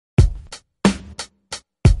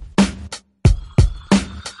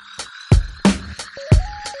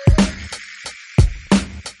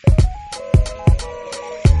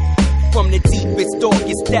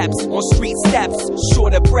steps, on street steps,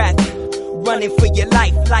 short of breath. Running for your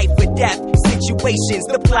life, life or death situations,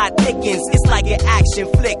 the plot thickens. It's like an action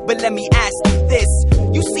flick, but let me ask you this.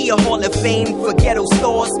 You see a Hall of Fame for ghetto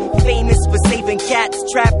stores, famous for saving cats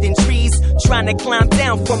trapped in trees, trying to climb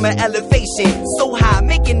down from an elevation so high,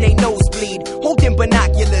 making their nose bleed, holding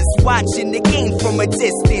binoculars, watching the game from a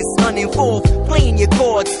distance, uninvolved, playing your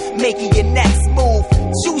chords, making your next move.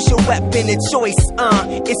 Choose your weapon of choice,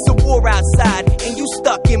 it's a war outside, and you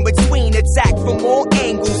stuck in between, attacked from all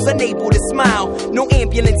angles, unable to smile. No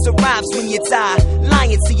ambulance arrives when you die,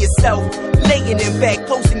 lying to yourself, laying in bed,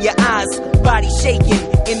 closing your eyes, body shaking.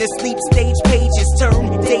 In the sleep stage, pages turn,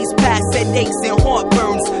 days pass, headaches and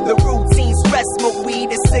heartburns. The routines rest, smoke weed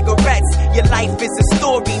and cigarettes. Your life is a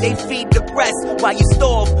story, they feed the press while you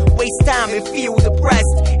starve, waste time and feel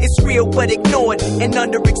depressed. It's real but ignored and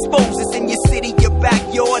underexposed. It's in your city, your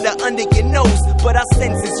backyard, or under your nose. But our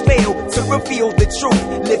senses fail to reveal the truth.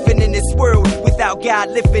 Living in this world without God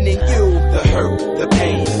living in you. The hurt, the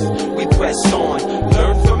pain, we press on,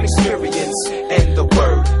 learn from experience and the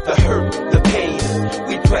word. The hurt, the pain,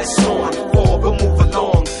 we press on, fall but move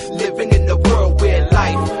along. Living in the world where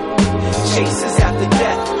life chases after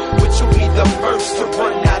death, which will be the first to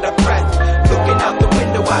run out of breath. Looking out the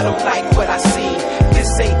window, I don't like what I see.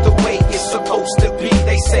 This ain't the way it's supposed to be.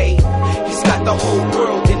 They say he's got the whole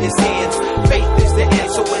world in his hands. Faith is the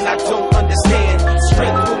answer when I don't understand.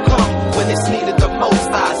 Strength will come when it's needed the most.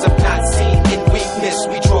 Eyes have not seen, in weakness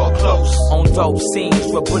we draw close. On dope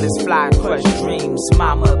scenes where bullets fly, crush dreams.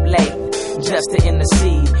 Mama up late, just to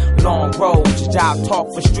intercede. Long roads, job talk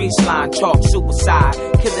for streets, line chalk, suicide,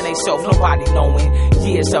 killing theyself, nobody knowing.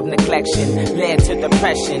 Years of neglection led to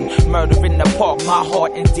depression. Murder in the park, my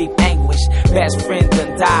heart in deep anguish. Best friend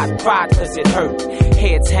done died, cried cause it hurt.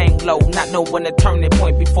 Heads hang low, not knowing the turning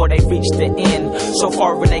point before they reach the end. So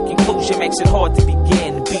far in a conclusion makes it hard to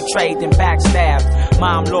begin. Betrayed and backstabbed.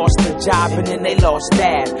 Mom lost her job and then they lost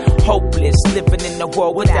dad. Hopeless, living in the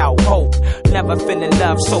world without hope. Never feeling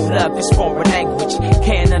love, so love is foreign language.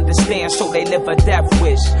 Can't understand, so they live a death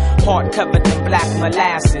wish. Heart covered in black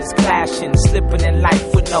molasses, clashing, slipping in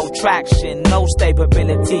life with no traction, no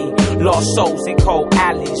stability. Lost souls in cold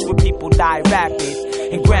alleys where people die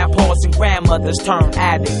rapid, and grandpas and grandmothers turn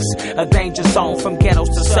addicts. A danger zone from ghettos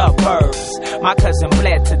to suburbs. My cousin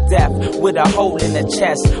bled to death with a hole in the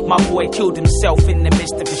chest. My boy killed himself in the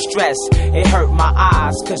midst of his stress. It hurt my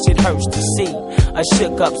eyes cause it hurts to see a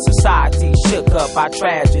shook up society, shook up by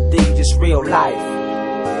tragedy, just real life.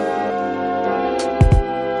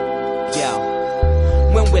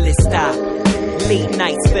 Yo, when will it stop? Late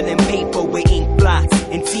nights filling paper with ink blots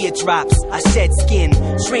and teardrops. I shed skin,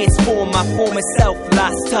 transform my former self,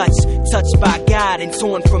 lost touch. Touched by God and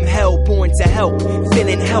torn from hell, born to help,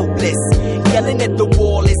 feeling helpless. Yelling at the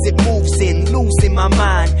wall as it moves in, losing my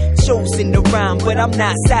mind. Chosen to rhyme, but I'm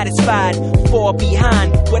not satisfied. Far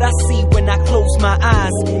behind what I see when I close my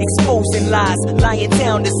eyes. Exposing lies, lying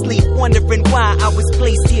down to sleep, wondering why I was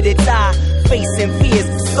placed here to die. Facing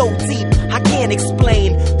fears so deep, I can't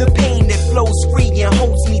explain the pain that flows free and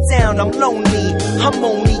holds me down. I'm lonely, I'm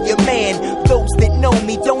only a man. Those that know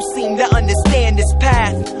me don't seem to understand this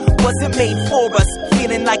path wasn't made for us.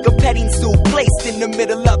 Feeling like a petting zoo placed in the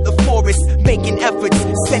middle of the forest, making efforts,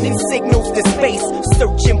 sending signals to space,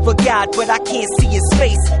 searching for God, but I can't see his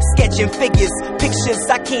face. Sketching figures, pictures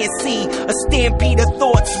I can't see. A stampede of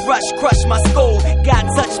thoughts rush, crush my skull. God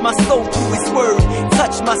touched my soul through his word,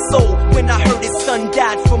 touched my soul when I heard his son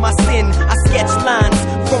died for my sin. I sketch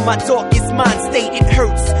lines from my darkest mind state. It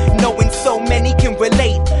hurts knowing so many can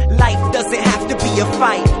relate. Life doesn't have to be a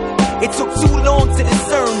fight. It took too long to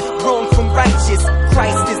discern wrong from righteous.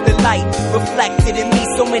 Christ is the light reflected in me.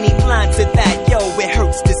 So many blind to that, yo, it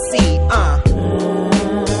hurts to see.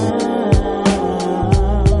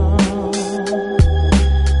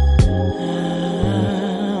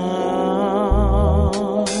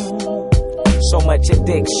 So much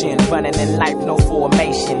addiction, running in life, no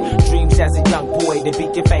formation. Dreams as a young boy to be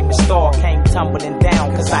a famous star came tumbling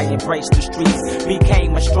down cause I embraced the streets.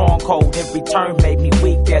 Became a stronghold, every turn made me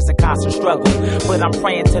weak. There's a constant struggle, but I'm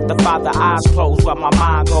praying to the Father, eyes closed while my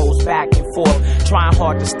mind goes back and forth. Trying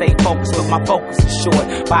hard to stay focused, but my focus is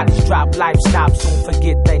short. Bodies drop, life stops, soon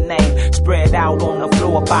forget their name. Spread out on the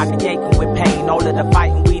floor, body aching with pain. All of the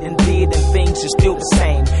fighting we done did and things things are still the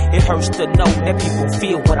same. It hurts to know that people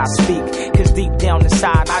feel what I speak, cause deep down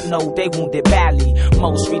inside I know they wounded badly.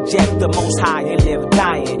 Most reject the most high and live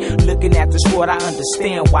dying. Looking at this world I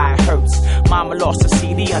understand why it hurts. Mama lost a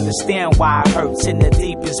CD, understand why it hurts. In the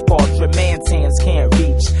deepest portrait man's hands can't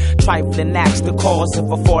reach. Trifling acts the cause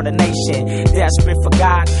of a fallen nation. Desperate for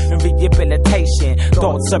God and rehabilitation.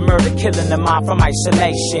 Thoughts of murder killing the mind from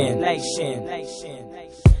isolation.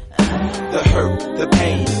 The hurt, the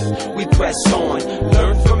pain, we press on,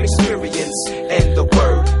 learn from experience and the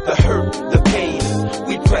word. The hurt, the pain,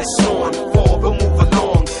 we press on, forward, move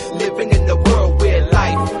along, living in the world where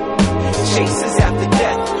life chases